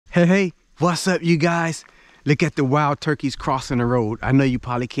Hey, what's up, you guys? Look at the wild turkeys crossing the road. I know you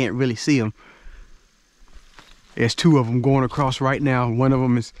probably can't really see them. There's two of them going across right now. One of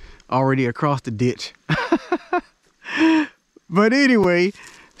them is already across the ditch. But anyway,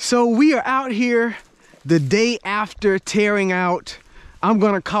 so we are out here the day after tearing out, I'm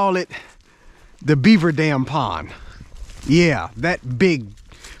gonna call it the Beaver Dam pond. Yeah, that big,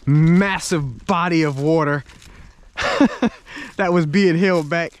 massive body of water that was being held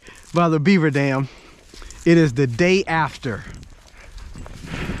back by the Beaver Dam. It is the day after.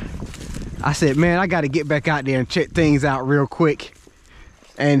 I said, man, I got to get back out there and check things out real quick.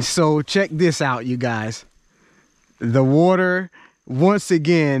 And so check this out, you guys. The water once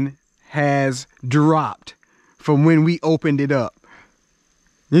again has dropped from when we opened it up.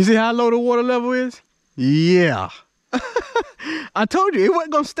 You see how low the water level is? Yeah. I told you it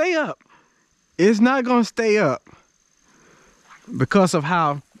wasn't gonna stay up. It's not gonna stay up because of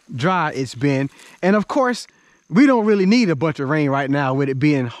how dry it's been. And of course, we don't really need a bunch of rain right now with it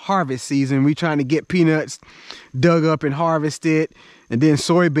being harvest season. We're trying to get peanuts dug up and harvested, and then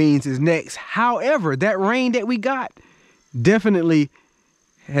soybeans is next. However, that rain that we got definitely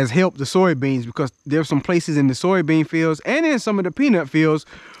has helped the soybeans, because there's some places in the soybean fields and in some of the peanut fields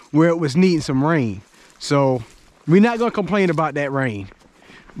where it was needing some rain. So we're not gonna complain about that rain,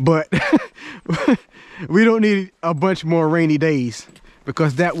 but we don't need a bunch more rainy days,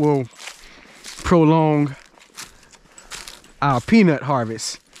 because that will prolong our peanut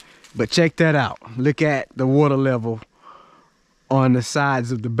harvest. But check that out. Look at the water level on the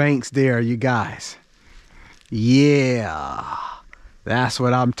sides of the banks there, you guys. Yeah, that's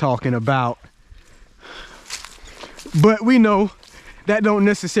what I'm talking about. But we know that don't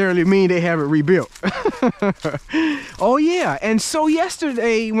necessarily mean they haven't rebuilt. Oh yeah, and so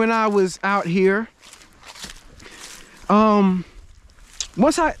yesterday when I was out here,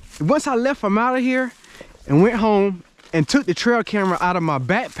 once I left from out of here and went home and took the trail camera out of my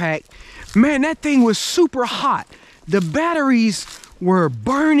backpack, man, that thing was super hot. The batteries were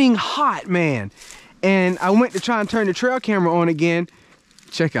burning hot, man. And I went to try and turn the trail camera on again.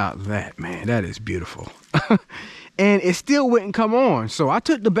 Check out that, man, that is beautiful. And it still wouldn't come on. So I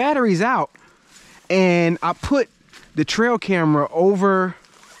took the batteries out and I put the trail camera over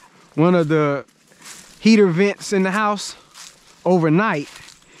one of the heater vents in the house overnight.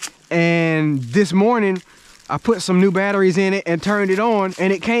 And this morning I put some new batteries in it and turned it on,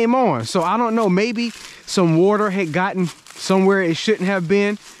 and it came on. So I don't know, maybe some water had gotten somewhere it shouldn't have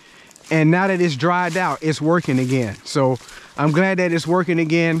been, and now that it's dried out, it's working again. So I'm glad that it's working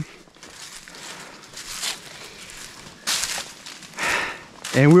again.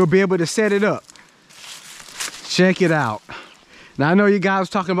 And we'll be able to set it up. Check it out. Now I know you guys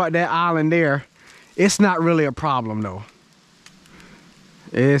talking about that island there. It's not really a problem though.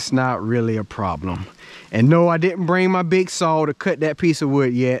 It's not really a problem. And no, I didn't bring my big saw to cut that piece of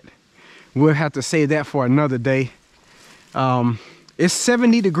wood yet. We'll have to save that for another day. It's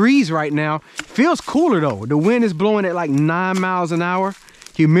 70 degrees right now. Feels cooler though. The wind is blowing at like 9 miles an hour.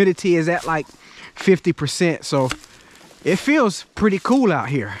 Humidity is at like 50%. So it feels pretty cool out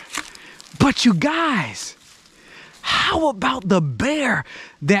here. But you guys, how about the bear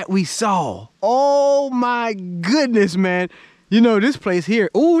that we saw? Oh my goodness, man. You know, this place here.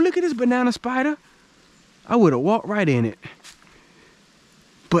 Oh, look at this banana spider. I would have walked right in it.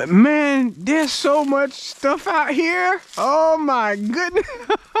 But man, there's so much stuff out here. Oh my goodness.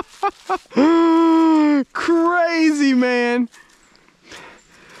 Crazy, man.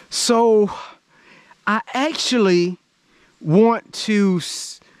 So I actually want to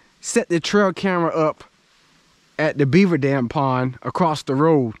set the trail camera up at the Beaver Dam pond across the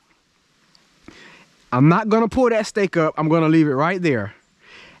road. I'm not gonna pull that stake up. I'm gonna leave it right there.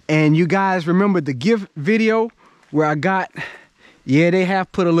 And you guys remember the gift video where I got, yeah, they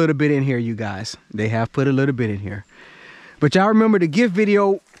have put a little bit in here, you guys. They have put a little bit in here. But y'all remember the gift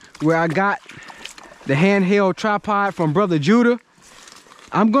video where I got the handheld tripod from Brother Judah?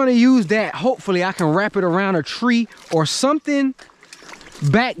 I'm gonna use that. Hopefully I can wrap it around a tree or something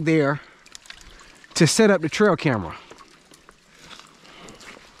back there to set up the trail camera.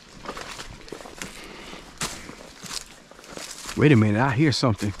 Wait a minute, I hear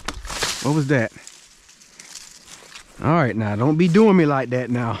something. What was that? All right, now don't be doing me like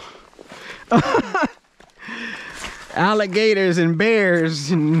that now. Alligators and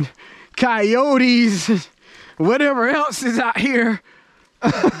bears and coyotes, whatever else is out here.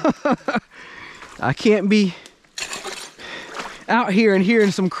 I can't be out here and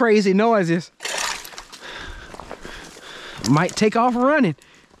hearing some crazy noises. Might take off running.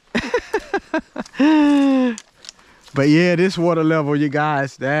 But yeah, this water level, you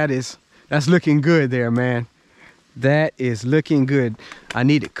guys, that's looking good there, man. That is looking good. I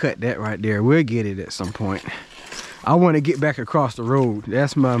need to cut that right there. We'll get it at some point. I want to get back across the road.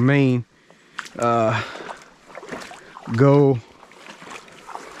 That's my main goal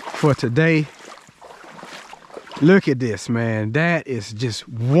for today. Look at this, man. That is just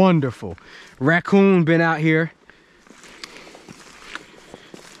wonderful. Raccoon been out here.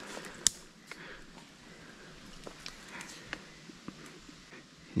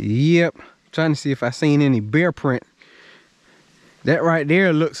 Yep. Trying to see if I seen any bear print. That right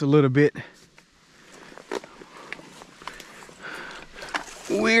there looks a little bit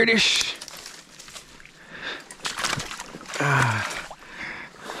weirdish.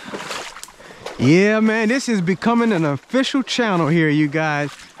 Yeah, man, this is becoming an official channel here, you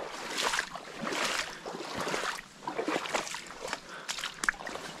guys.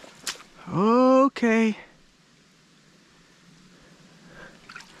 Okay.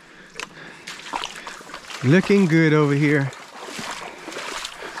 Looking good over here.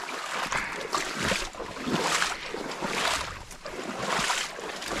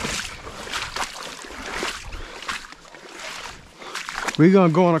 We're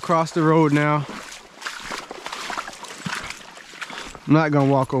gonna go on across the road now. I'm not gonna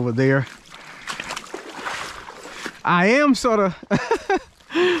walk over there. I am sort of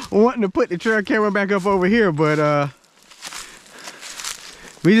wanting to put the trail camera back up over here, but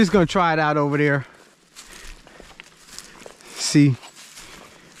we're just gonna try it out over there. See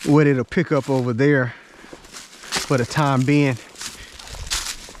what it'll pick up over there for the time being.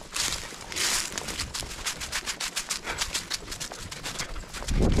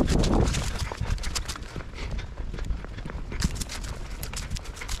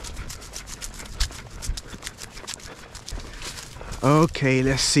 Okay,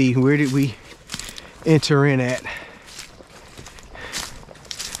 let's see, where did we enter in at?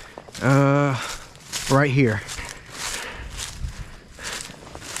 Right here.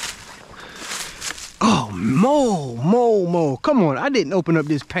 Oh, Mo. Come on, I didn't open up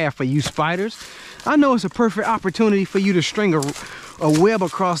this path for you spiders. I know it's a perfect opportunity for you to string a web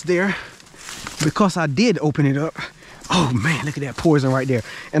across there because I did open it up. Oh man, look at that poison right there.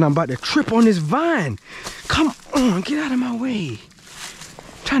 And I'm about to trip on this vine. Come on, get out of my way.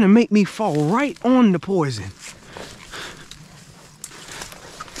 Trying to make me fall right on the poison.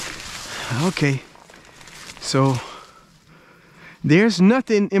 Okay, so there's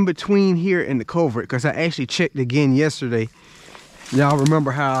nothing in between here and the culvert because I actually checked again yesterday. Y'all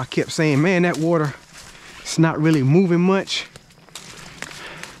remember how I kept saying, man, that water, it's not really moving much.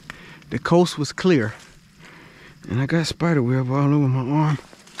 The coast was clear. And I got spider web all over my arm.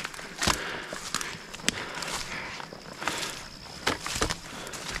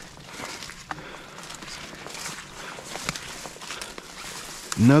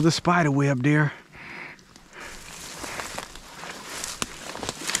 Another spider web there.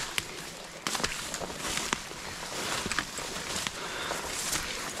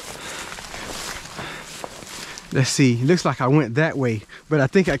 Let's see, looks like I went that way, but I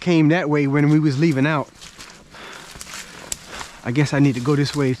think I came that way when we was leaving out. I guess I need to go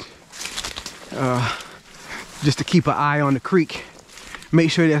this way just to keep an eye on the creek. Make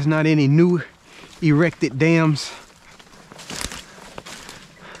sure there's not any new erected dams.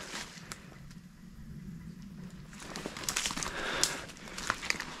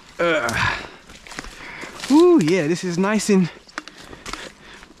 Ooh, yeah, this is nice and...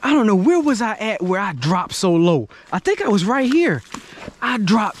 I don't know, where was I at where I dropped so low? I think I was right here. I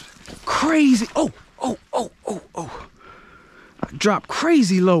dropped crazy. Oh. I dropped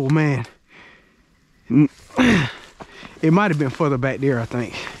crazy low, man. It might have been further back there, I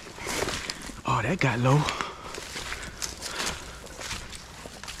think. Oh, that got low.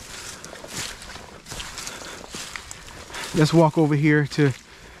 Let's walk over here to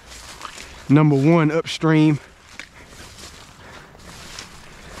number 1 upstream.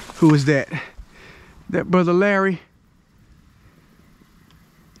 Who is that? That brother Larry?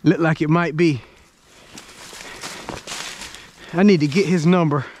 Look like it might be. I need to get his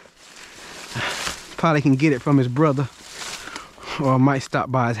number. Probably can get it from his brother. Or I might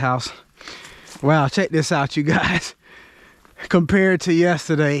stop by his house. Wow, check this out, you guys. Compared to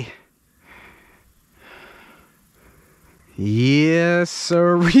yesterday. Yes,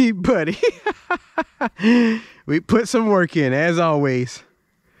 sirree, buddy. We put some work in, as always.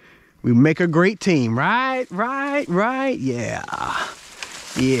 We make a great team, right? Yeah,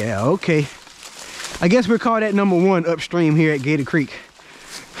 okay. I guess we'll call that number 1 upstream here at Gator Creek.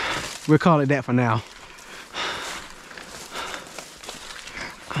 We'll call it that for now.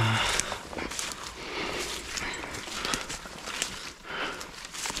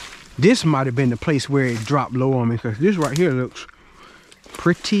 This might have been the place where it dropped low on me, because this right here looks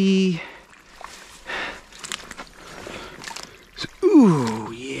pretty.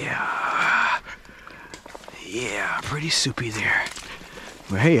 Ooh, yeah. Yeah, pretty soupy there.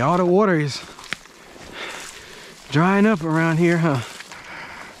 But hey, all the water is drying up around here, huh?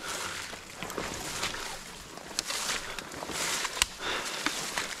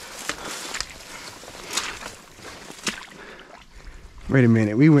 Wait a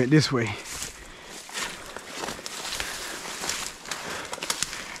minute, we went this way.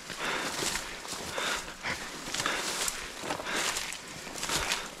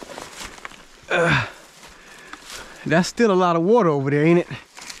 That's still a lot of water over there, ain't it?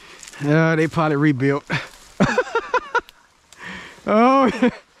 They probably rebuilt. Oh,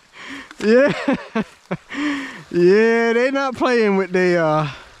 yeah. Yeah, they not playing with they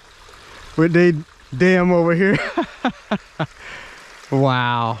dam over here.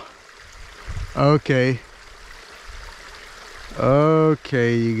 Wow. Okay.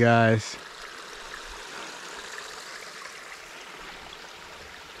 Okay, you guys.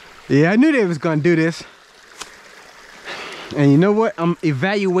 Yeah, I knew they was gonna do this. And you know what? I'm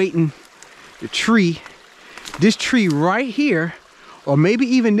evaluating the tree. This tree right here, or maybe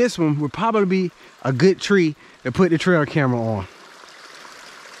even this one, would probably be a good tree to put the trail camera on.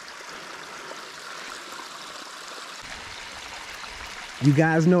 You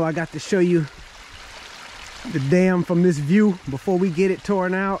guys know I got to show you the dam from this view before we get it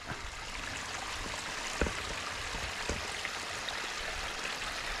torn out.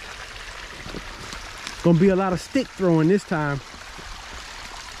 Gonna be a lot of stick throwing this time.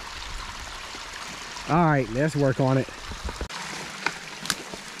 All right, let's work on it.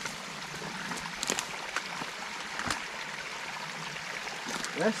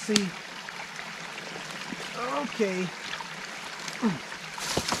 Let's see. Okay.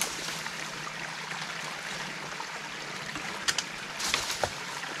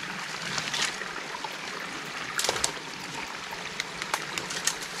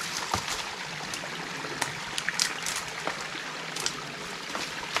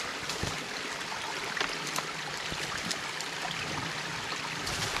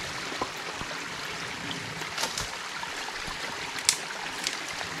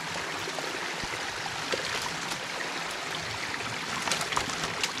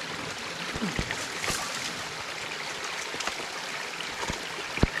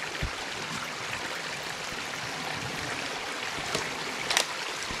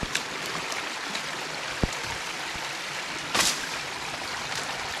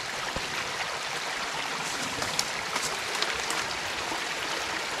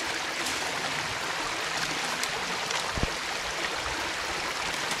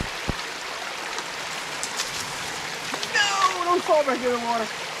 Fall back in the water.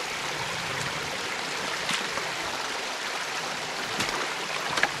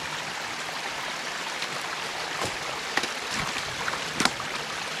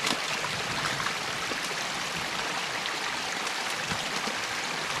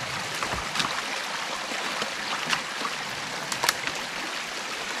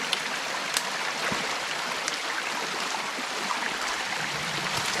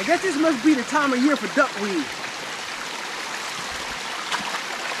 I guess this must be the time of year for duckweed.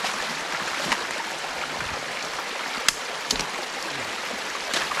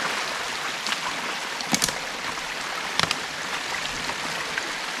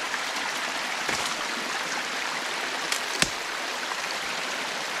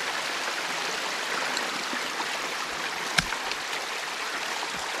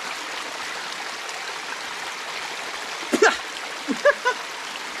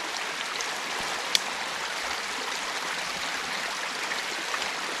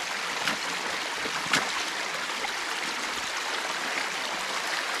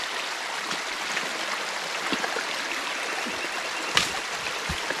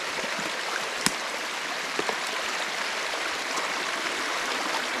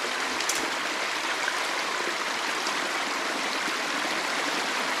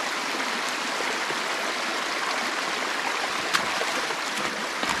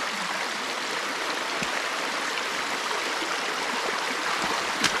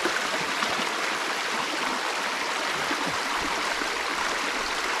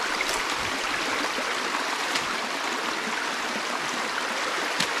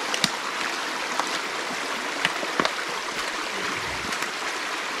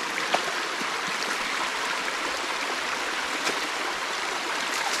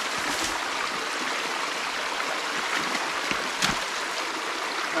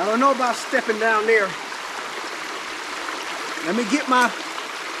 I don't know about stepping down there. Let me get my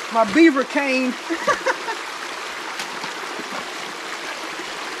my beaver cane.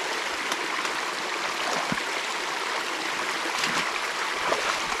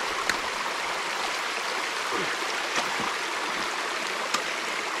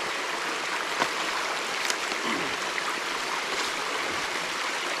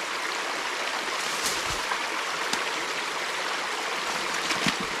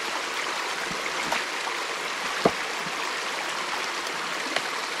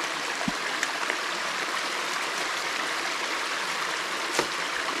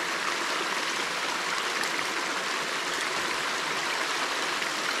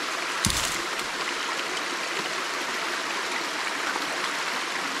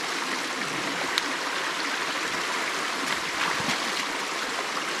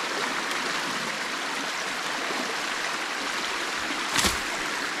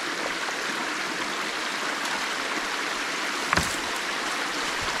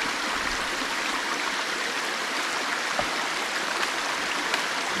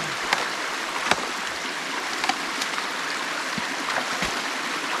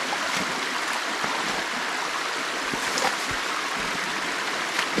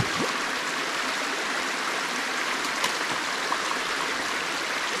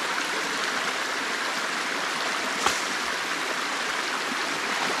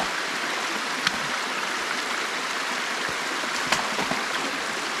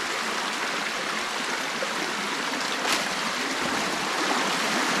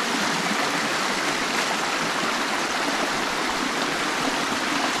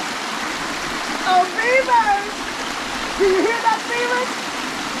 Oh, Beaver! Do you hear that, Beaver?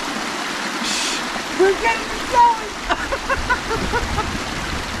 Shh! We're getting it going!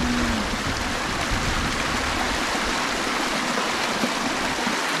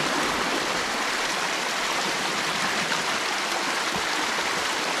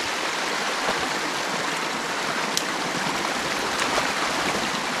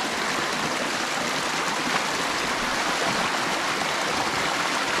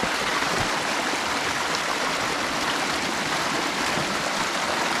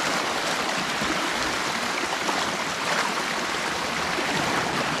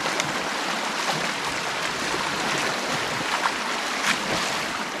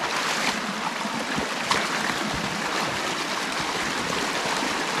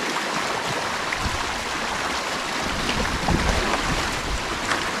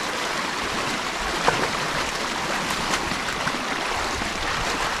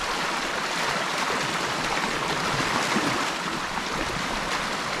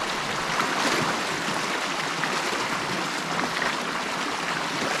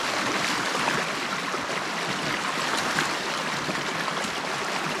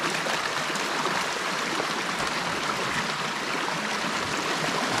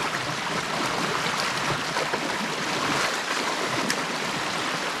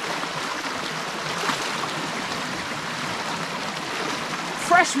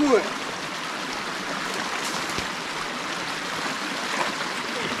 Fresh wood.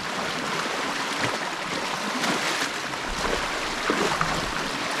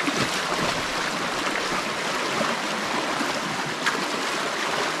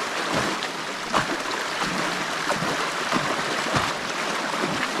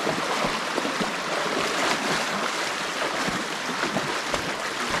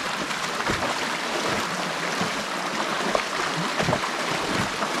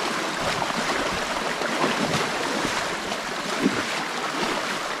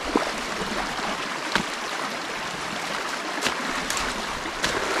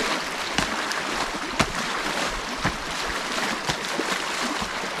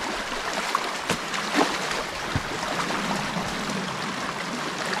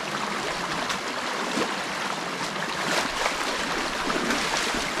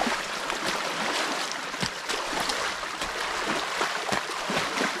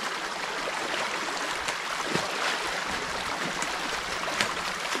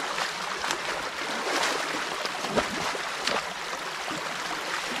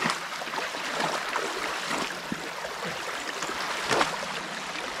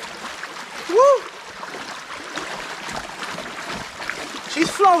 She's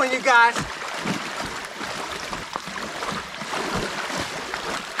flowing, you guys.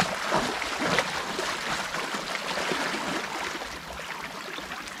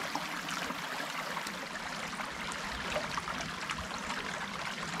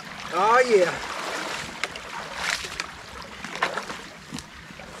 Oh yeah.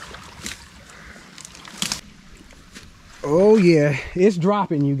 Oh yeah, it's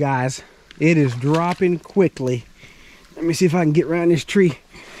dropping, you guys. It is dropping quickly. Let me see if I can get around this tree.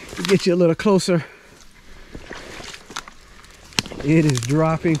 Get you a little closer. It is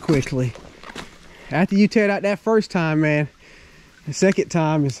dropping quickly. After you tear it out that first time, man, the second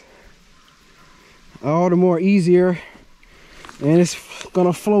time is all the more easier, and it's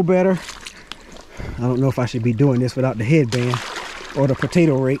gonna flow better. I don't know if I should be doing this without the headband or the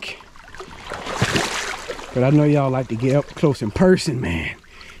potato rake, but I know y'all like to get up close in person, man.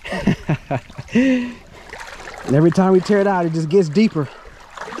 And every time we tear it out, it just gets deeper.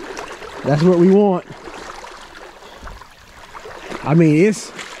 That's what we want. I mean,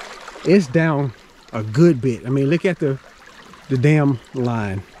 it's down a good bit. I mean, look at the dam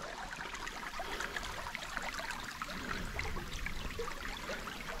line.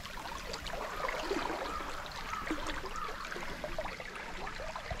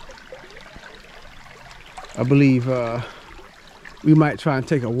 I believe we might try and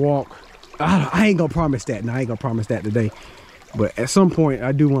take a walk. I ain't gonna promise that. No, I ain't gonna promise that today. But at some point,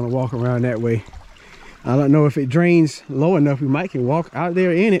 I do want to walk around that way. I don't know if it drains low enough. We might can walk out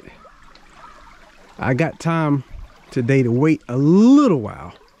there in it. I got time today to wait a little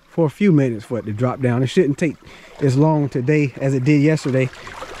while, for a few minutes for it to drop down. It shouldn't take as long today as it did yesterday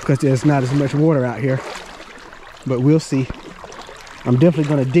because there's not as much water out here. But we'll see. I'm definitely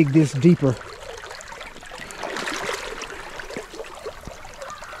gonna dig this deeper.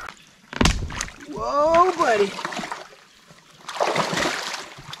 Whoa, buddy.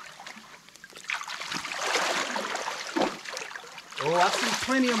 Oh, I see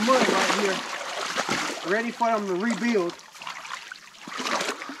plenty of mud right here, ready for them to rebuild.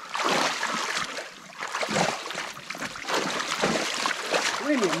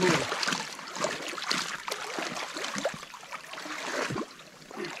 Plenty of mud.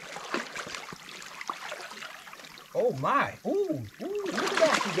 Oh my, ooh, look at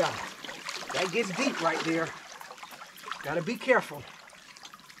that, you guys. That gets deep right there. Gotta be careful.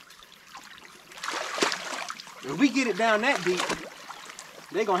 If we get it down that deep,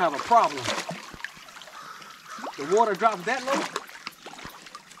 they're gonna have a problem. The water drops that low.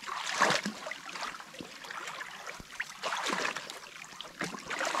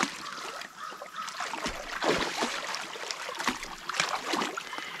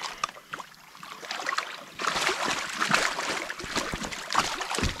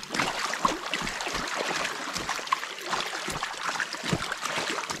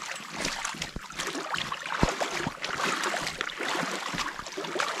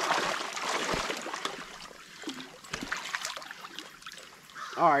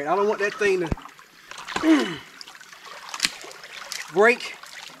 All right, I don't want that thing to break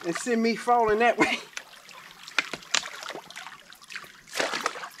and send me falling that way.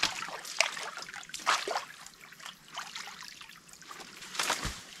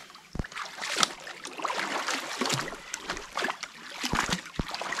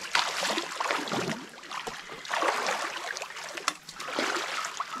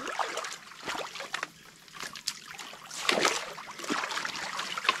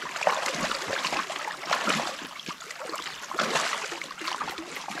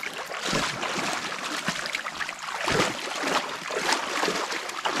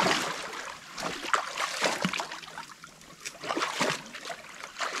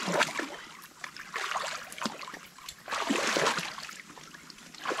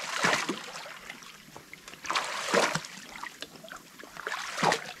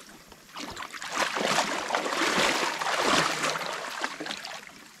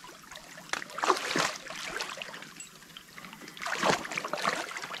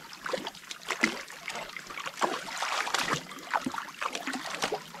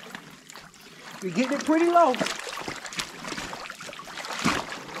 We're getting it pretty low.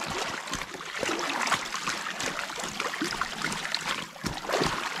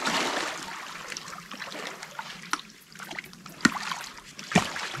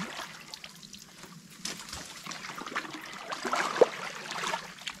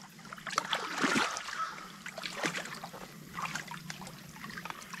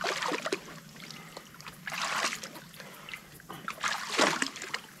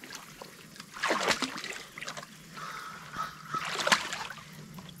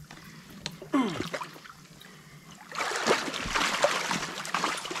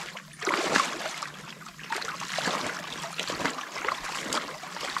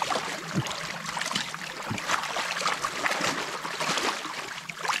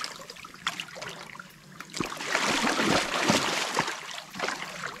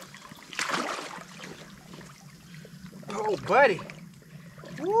 Oh, buddy.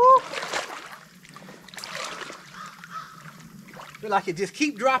 Woo. Feel like it just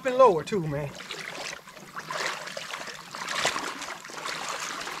keep dropping lower too, man.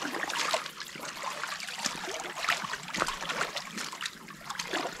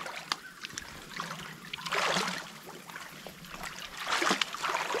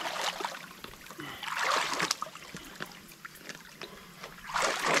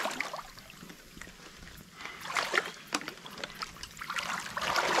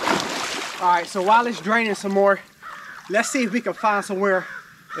 All right, so while it's draining some more, let's see if we can find somewhere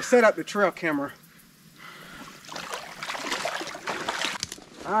to set up the trail camera.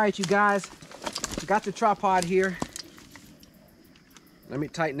 All right, you guys, got the tripod here. Let me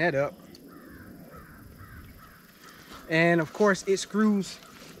tighten that up. And of course, it screws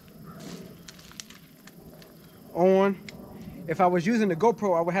on. If I was using the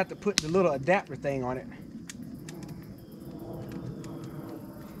GoPro, I would have to put the little adapter thing on it.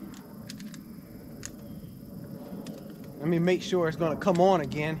 Let me make sure it's gonna come on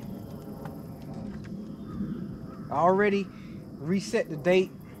again. I already reset the date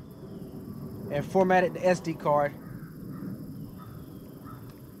and formatted the SD card.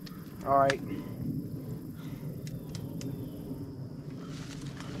 All right.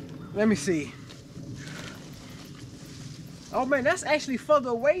 Let me see. Oh man, that's actually further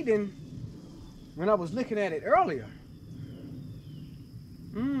away than when I was looking at it earlier.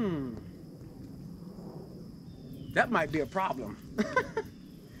 That might be a problem.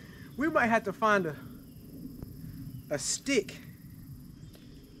 We might have to find a stick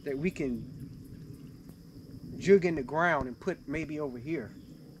that we can jug in the ground and put maybe over here.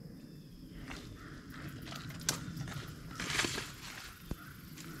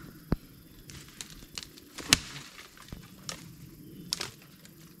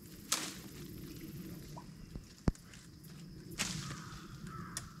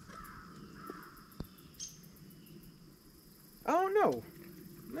 I don't know.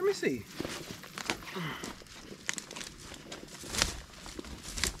 Let me see.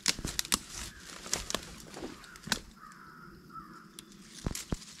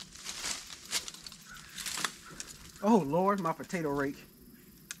 Oh Lord, my potato rake.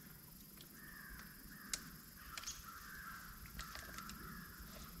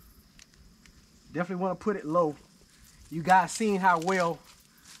 Definitely want to put it low. You guys seen how well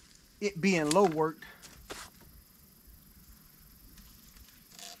it being low worked.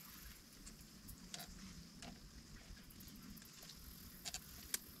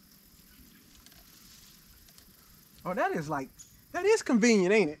 Oh, that is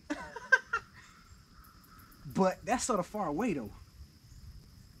convenient, ain't it? But that's sort of far away though.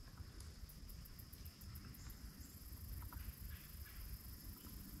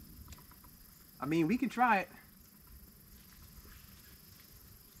 I mean, we can try it.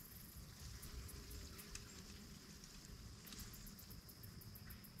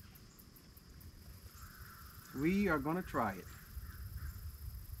 We are gonna try it.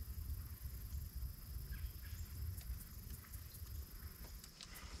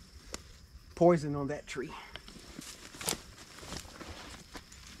 Poison on that tree.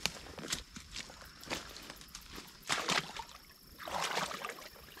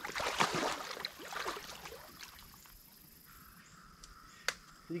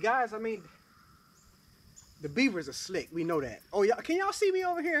 You guys, I mean, the beavers are slick. We know that. Oh, y'all, can y'all see me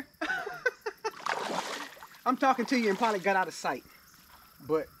over here? I'm talking to you and probably got out of sight.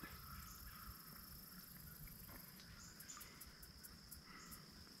 But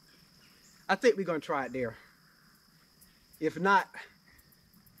I think we're gonna try it there. If not,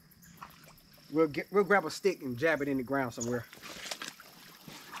 we'll grab a stick and jab it in the ground somewhere.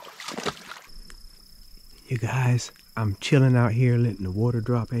 You guys, I'm chilling out here letting the water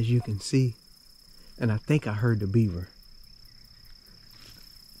drop, as you can see. And I think I heard the beaver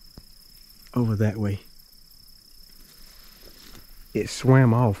over that way. It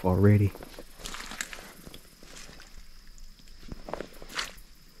swam off already.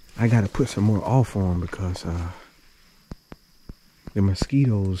 I gotta put some more off on because the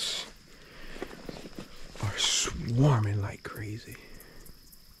mosquitoes are swarming like crazy.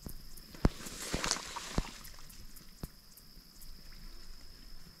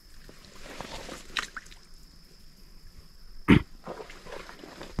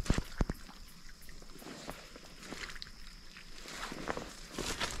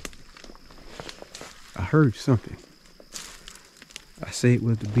 I heard something. I say it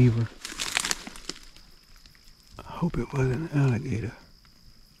was the beaver. I hope it wasn't an alligator.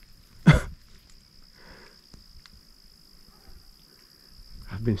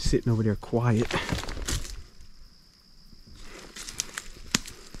 I've been sitting over there quiet. I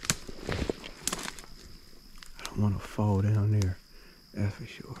don't want to fall down there, that's for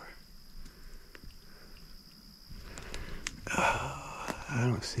sure. I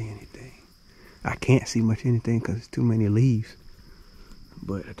don't see anything. I can't see much anything because it's too many leaves.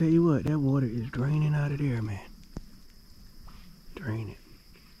 But I tell you what, that water is draining out of there, man. Drain it.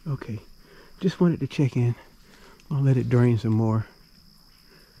 Okay, just wanted to check in. I'll let it drain some more.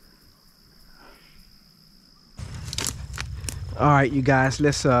 All right, you guys,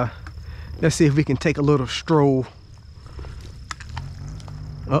 let's Let's see if we can take a little stroll.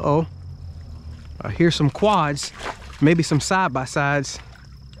 Uh-oh. I hear some quads, maybe some side-by-sides.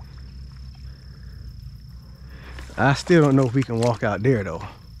 I still don't know if we can walk out there though.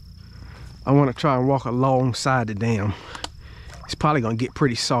 I want to try and walk alongside the dam. It's probably gonna get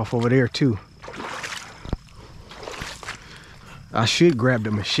pretty soft over there too. I should grab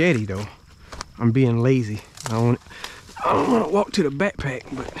the machete though. I'm being lazy. I don't want to walk to the backpack,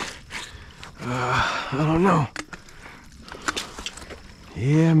 but I don't know.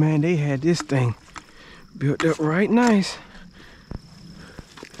 Yeah, man, they had this thing built up right nice.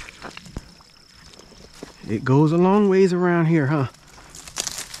 It goes a long ways around here, huh?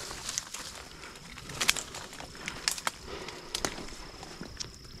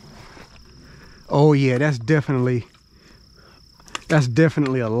 Oh yeah, that's definitely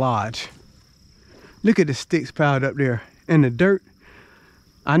a lodge. Look at the sticks piled up there and the dirt.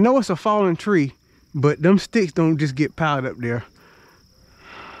 I know it's a fallen tree, but them sticks don't just get piled up there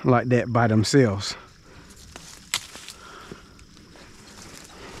like that by themselves.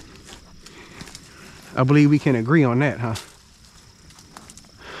 I believe we can agree on that, huh?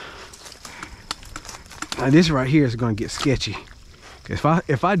 Now this right here is gonna get sketchy.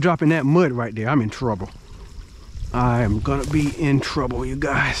 If I drop in that mud right there, I'm in trouble. I am gonna be in trouble, you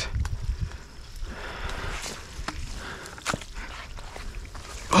guys.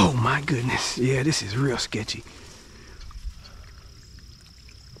 Oh my goodness. Yeah, this is real sketchy.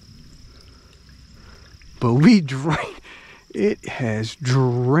 But we drained. It has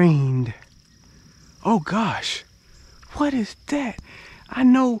drained. Oh gosh. What is that? I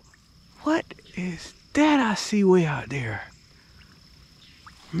know. What is that I see way out there?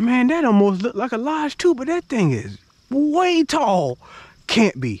 Man, that almost looked like a lodge too, but that thing is way tall.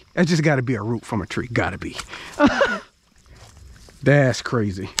 Can't be. That just gotta be a root from a tree. Gotta be. That's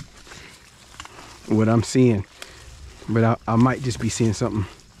crazy what I'm seeing. But I might just be seeing something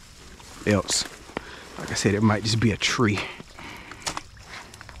else. Like I said, it might just be a tree.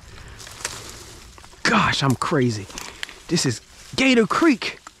 Gosh, I'm crazy. This is Gator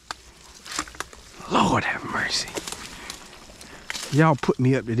Creek. Lord have mercy. Y'all put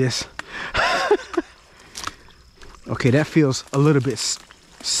me up to this. Okay, that feels a little bit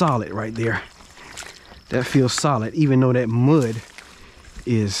solid right there. That feels solid, even though that mud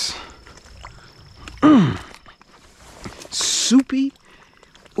is soupy.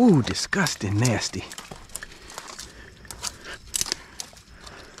 Ooh, disgusting, nasty.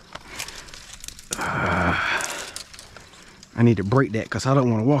 I need to break that because I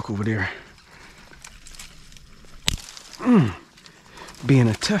don't want to walk over there. Being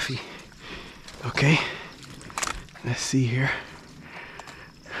a toughie. Okay, let's see here.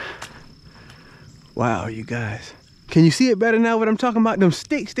 Wow, you guys. Can you see it better now what I'm talking about? Them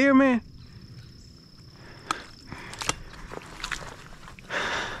sticks there, man.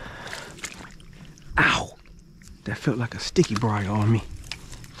 Ow. That felt like a sticky briar on me.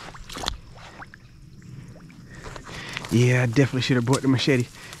 Yeah, I definitely should have brought the machete.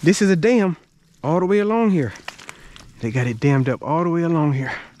 This is a dam all the way along here. They got it dammed up all the way along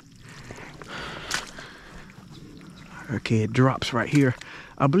here. Okay, it drops right here.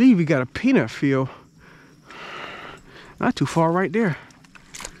 I believe we got a peanut field. Not too far right there.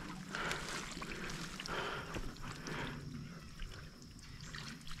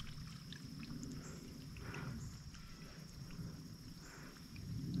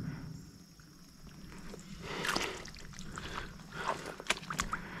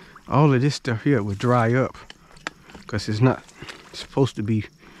 All of this stuff here would dry up because it's not supposed to be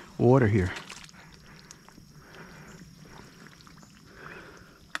water here.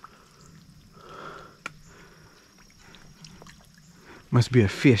 Must be a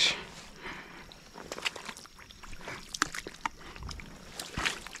fish.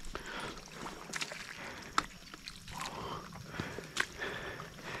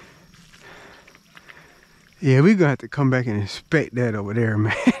 Yeah, we're gonna have to come back and inspect that over there,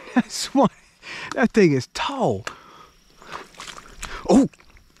 man. That's one. That thing is tall. Oh,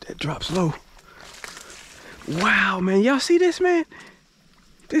 that drops low. Wow, man, y'all see this, man?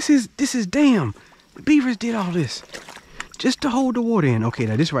 This is damn. The beavers did all this just to hold the water in. Okay,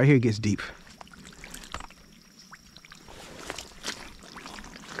 now this right here gets deep.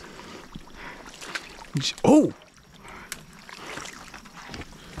 Oh.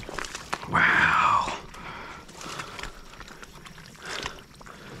 Wow.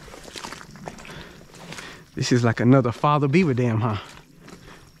 This is like another Father Beaver dam, huh?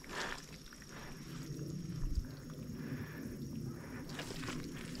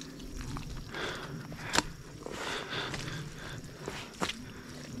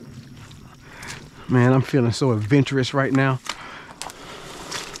 Man, I'm feeling so adventurous right now.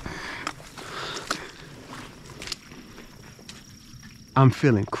 I'm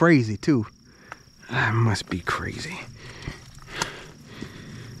feeling crazy too. I must be crazy.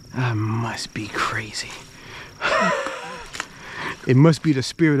 I must be crazy. It must be the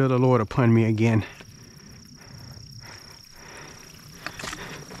Spirit of the Lord upon me again.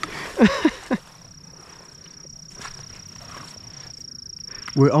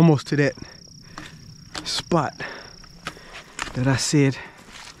 We're almost to that spot that I said.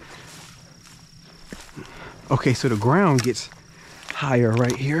 Okay, so the ground gets higher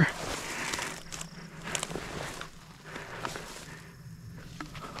right here.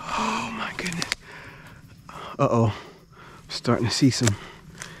 Oh my goodness. Uh-oh. Starting to see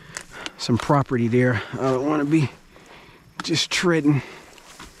some property there. I don't want to be just treading.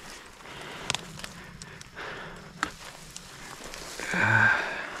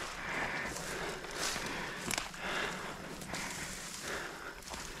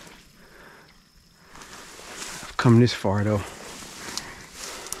 I've come this far though.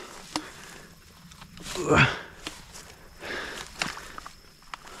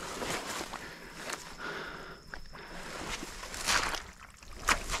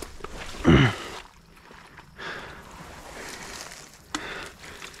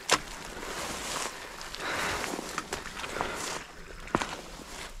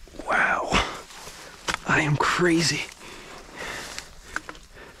 I am crazy.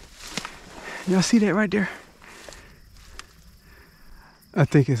 Y'all see that right there? I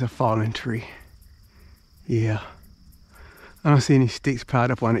think it's a fallen tree. Yeah. I don't see any sticks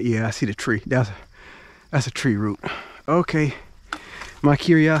piled up on it. Yeah, I see the tree. That's a tree root. Okay. My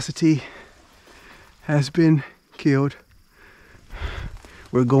curiosity has been killed.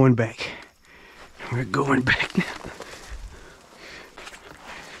 We're going back. We're going back now.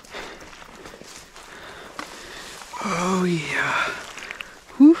 Oh yeah.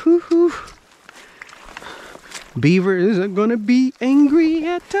 Woo hoo hoo. Beaver isn't gonna be angry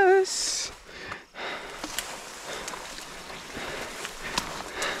at us.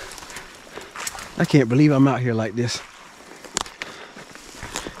 I can't believe I'm out here like this.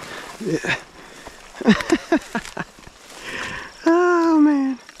 Yeah. Oh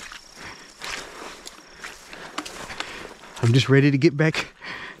man. I'm just ready to get back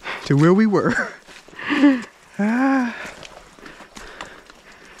to where we were.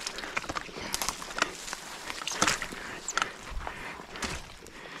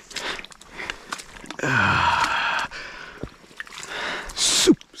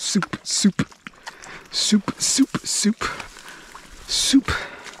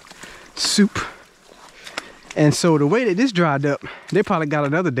 Soup. And so the way that this dried up, they probably got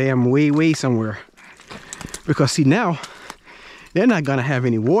another dam way somewhere. Because see now, they're not gonna have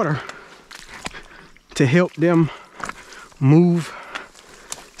any water to help them move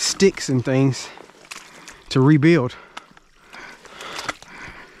sticks and things to rebuild.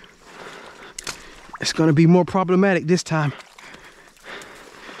 It's gonna be more problematic this time.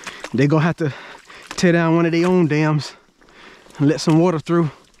 They're gonna have to tear down one of their own dams and let some water through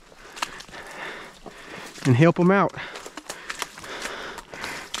and help them out.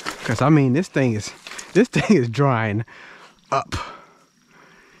 Cause I mean, this thing is drying up.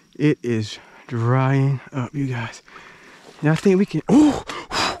 It is drying up, you guys. Now I think we can. Oh,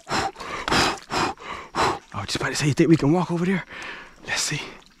 I was just about to say, you think we can walk over there? Let's see.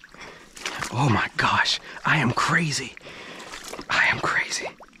 Oh my gosh, I am crazy. I am crazy.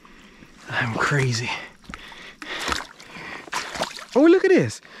 I'm crazy. Oh, look at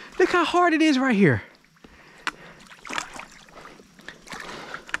this. Look how hard it is right here.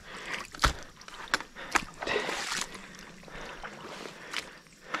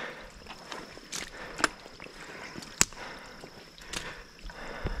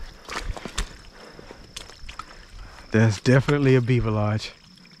 That's definitely a beaver lodge.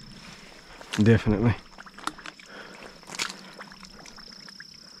 Definitely.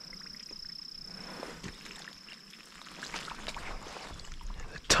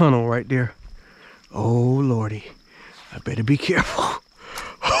 The tunnel right there. Oh Lordy. I better be careful.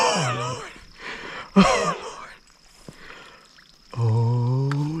 Oh Lord. Oh Lord. Oh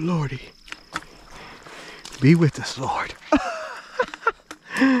Lordy. Be with us, Lord.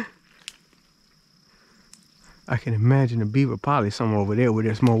 I can imagine a beaver probably somewhere over there where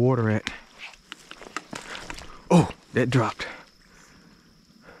there's more water at. Oh, that dropped.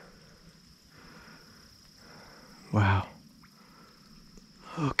 Wow.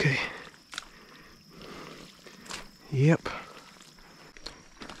 Okay. Yep.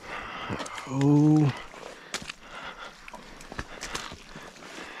 Oh.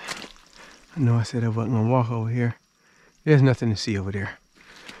 No, I said I wasn't gonna walk over here. There's nothing to see over there.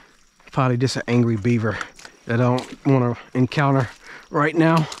 Probably just an angry beaver that I don't want to encounter right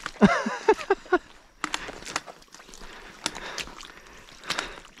now.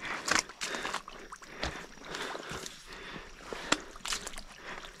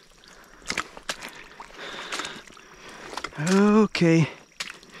 Okay.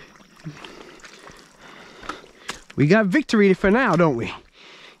 We got victory for now, don't we?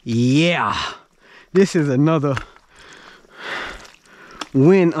 Yeah. This is another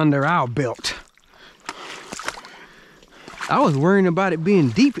win under our belt. I was worrying about it being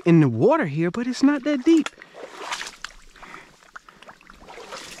deep in the water here, but it's not that deep.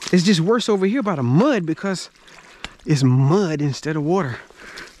 It's just worse over here by the mud because it's mud instead of water.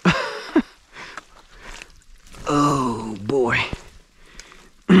 Oh boy.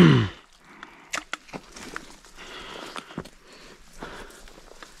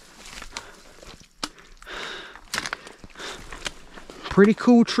 Pretty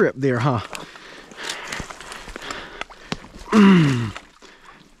cool trip there, huh?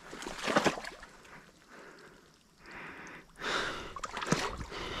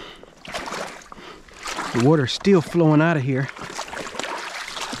 The water's still flowing out of here.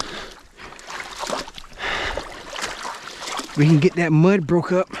 We can get that mud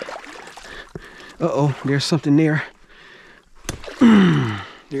broke up. Uh-oh, there's something there.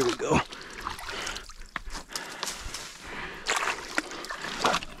 There we go.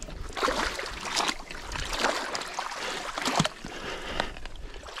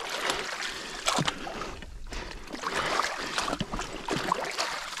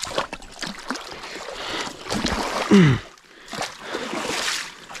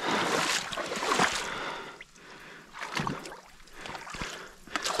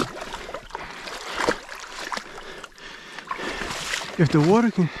 If the water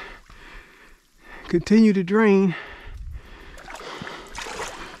can continue to drain,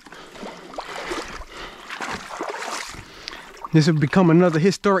 this will become another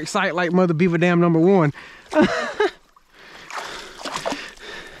historic site like Mother Beaver Dam number 1.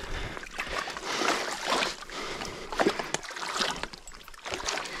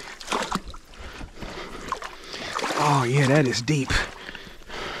 Oh yeah, that is deep.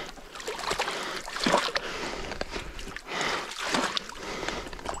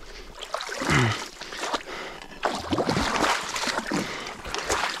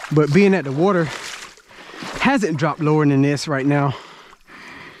 But being that the water hasn't dropped lower than this right now,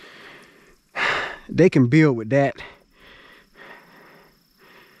 they can build with that.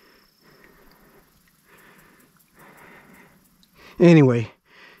 Anyway,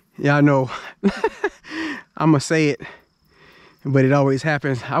 y'all know, I'm gonna say it, but it always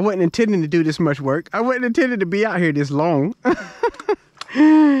happens. I wasn't intending to do this much work. I wasn't intending to be out here this long.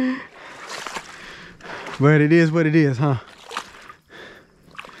 But it is what it is, huh?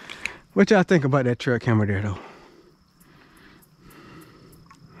 What y'all think about that trail camera there, though?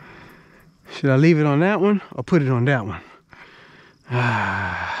 Should I leave it on that one or put it on that one?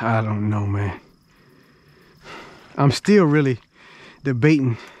 I don't know, man. I'm still really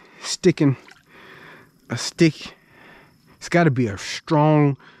debating sticking a stick. It's got to be a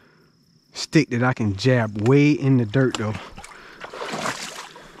strong stick that I can jab way in the dirt, though.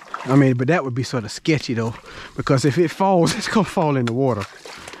 I mean, but that would be sort of sketchy, though, because if it falls, it's going to fall in the water.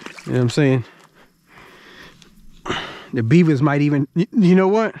 You know what I'm saying? The beavers might even, you know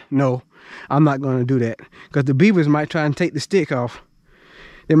what? No, I'm not going to do that. Because the beavers might try and take the stick off.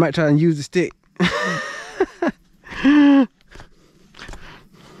 They might try and use the stick.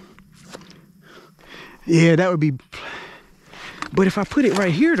 Yeah, that would be... But if I put it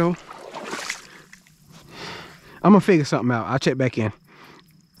right here, though, I'm going to figure something out. I'll check back in.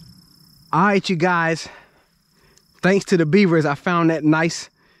 All right, you guys. Thanks to the beavers, I found that nice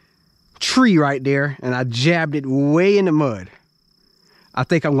tree right there, and I jabbed it way in the mud. I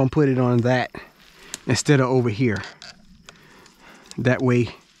think I'm gonna put it on that instead of over here. That way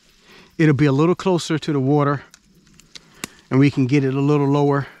it'll be a little closer to the water and we can get it a little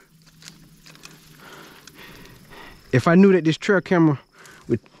lower. If I knew that this trail camera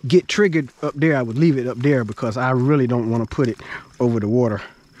would get triggered up there, I would leave it up there, because I really don't want to put it over the water,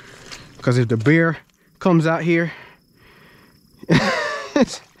 because if the bear comes out here,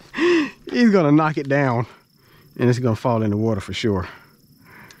 he's gonna knock it down and it's gonna fall in the water for sure.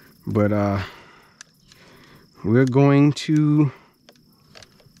 But we're going to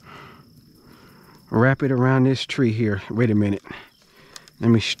wrap it around this tree here. Wait a minute, let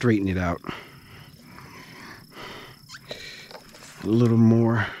me straighten it out a little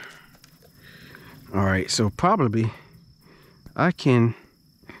more. All right, so probably I can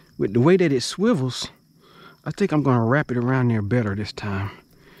with the way that it swivels, I think I'm gonna wrap it around there better this time.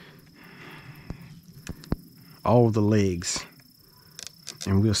 All the legs.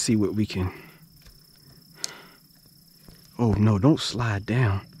 And we'll see what we can. Oh no, don't slide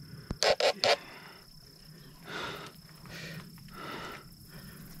down.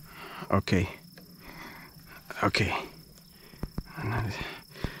 Okay. Okay.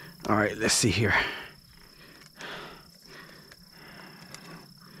 All right, let's see here.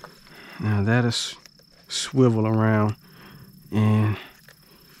 Now that'll swivel around and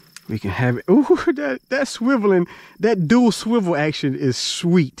we can have it. Ooh, that swiveling, that dual swivel action is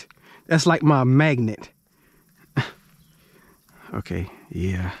sweet. That's like my magnet. Okay,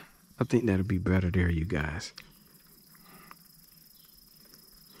 yeah. I think that'll be better there, you guys.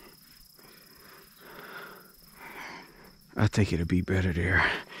 I think it'll be better there.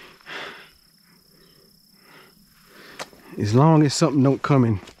 As long as something don't come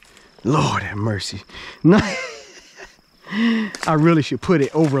in. Lord have mercy. No, I really should put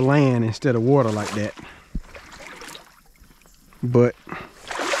it over land instead of water like that. But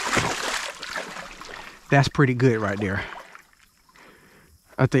that's pretty good right there.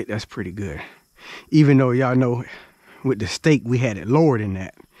 I think that's pretty good. Even though y'all know with the stake we had it lower than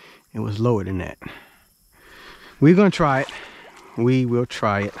that. It was lower than that. We're gonna try it. We will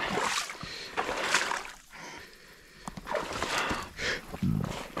try it.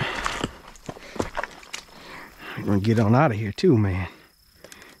 We're gonna get on out of here too, man.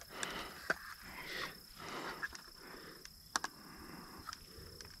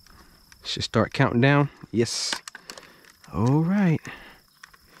 Should start counting down. Yes. All right.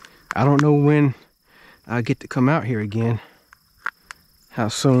 I don't know when I get to come out here again. How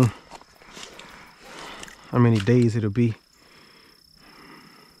soon. How many days it'll be.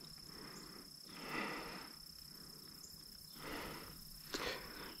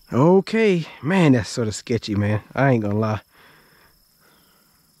 Okay, man, that's sort of sketchy, man. I ain't gonna lie.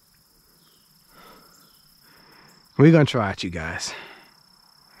 We're gonna try it, you guys.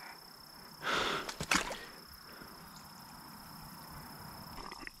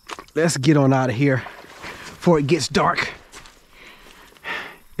 Let's get on out of here before it gets dark.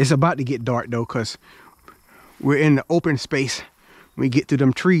 It's about to get dark though, because we're in the open space. When we get to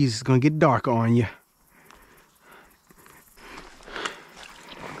them trees, it's gonna get dark on you.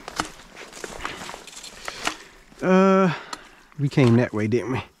 We came that way,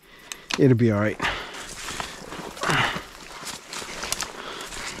 didn't we? It'll be all right.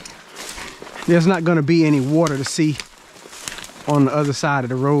 There's not gonna be any water to see on the other side of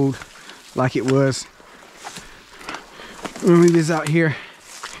the road like it was when we was out here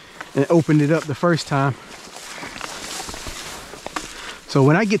and opened it up the first time. So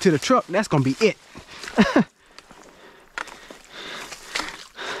when I get to the truck, that's gonna be it.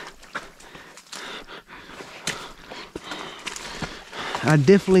 I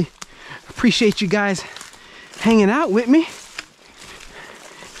definitely appreciate you guys hanging out with me.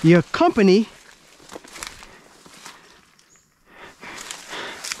 Your company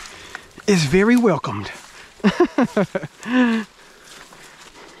is very welcomed.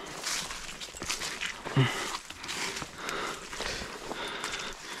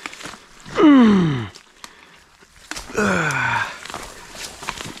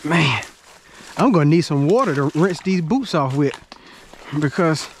 Man, I'm gonna need some water to rinse these boots off with,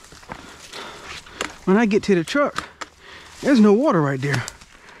 because when I get to the truck, there's no water right there.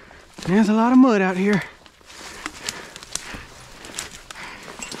 There's a lot of mud out here.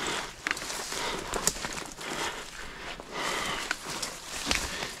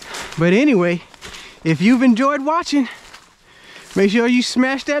 But anyway, if you've enjoyed watching, make sure you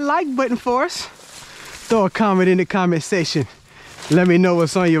smash that like button for us. Throw a comment in the comment section. Let me know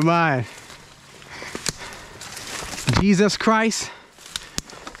what's on your mind. Jesus Christ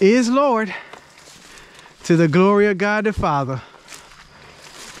is Lord, to the glory of God the Father.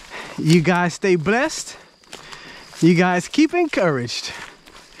 You guys stay blessed. You guys keep encouraged.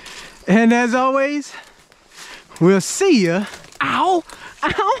 And as always, we'll see you. Ow!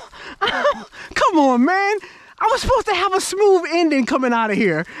 Ow! Ow! Come on, man. I was supposed to have a smooth ending coming out of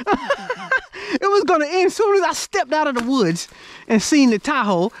here. It was gonna end as soon as I stepped out of the woods and seen the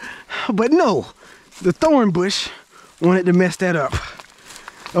Tahoe. But no, the thorn bush wanted to mess that up.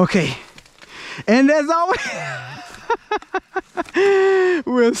 Okay. And as always,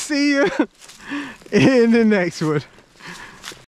 we'll see you in the next one.